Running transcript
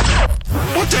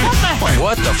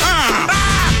What the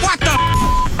What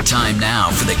the Time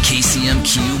now for the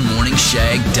KCMQ Morning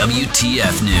Shag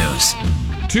WTF News.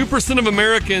 2% of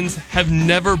Americans have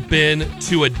never been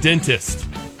to a dentist.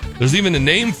 There's even a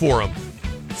name for them.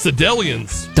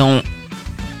 Sedelians. Don't.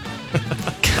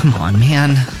 Come on,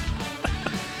 man.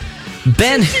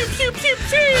 Ben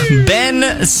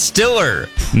Stiller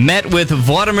met with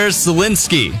Vladimir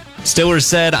Zelensky. Stiller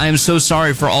said, "I am so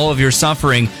sorry for all of your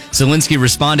suffering." Zelensky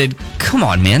responded, "Come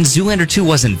on, man. Zoolander 2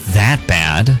 wasn't that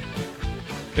bad."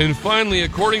 And finally,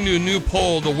 according to a new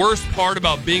poll, the worst part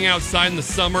about being outside in the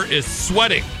summer is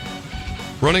sweating.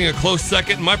 Running a close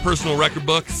second in my personal record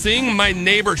book, seeing my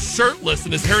neighbor shirtless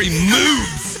and his hairy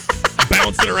moves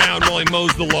bouncing around while he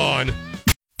mows the lawn.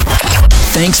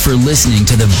 Thanks for listening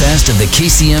to the best of the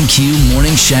KCMQ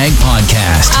Morning Shag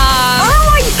podcast. Oh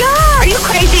my God! Are you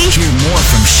crazy? Hear more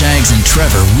from Shags and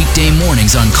Trevor weekday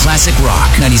mornings on Classic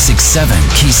Rock 96.7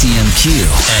 KCMQ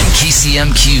and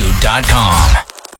KCMQ.com.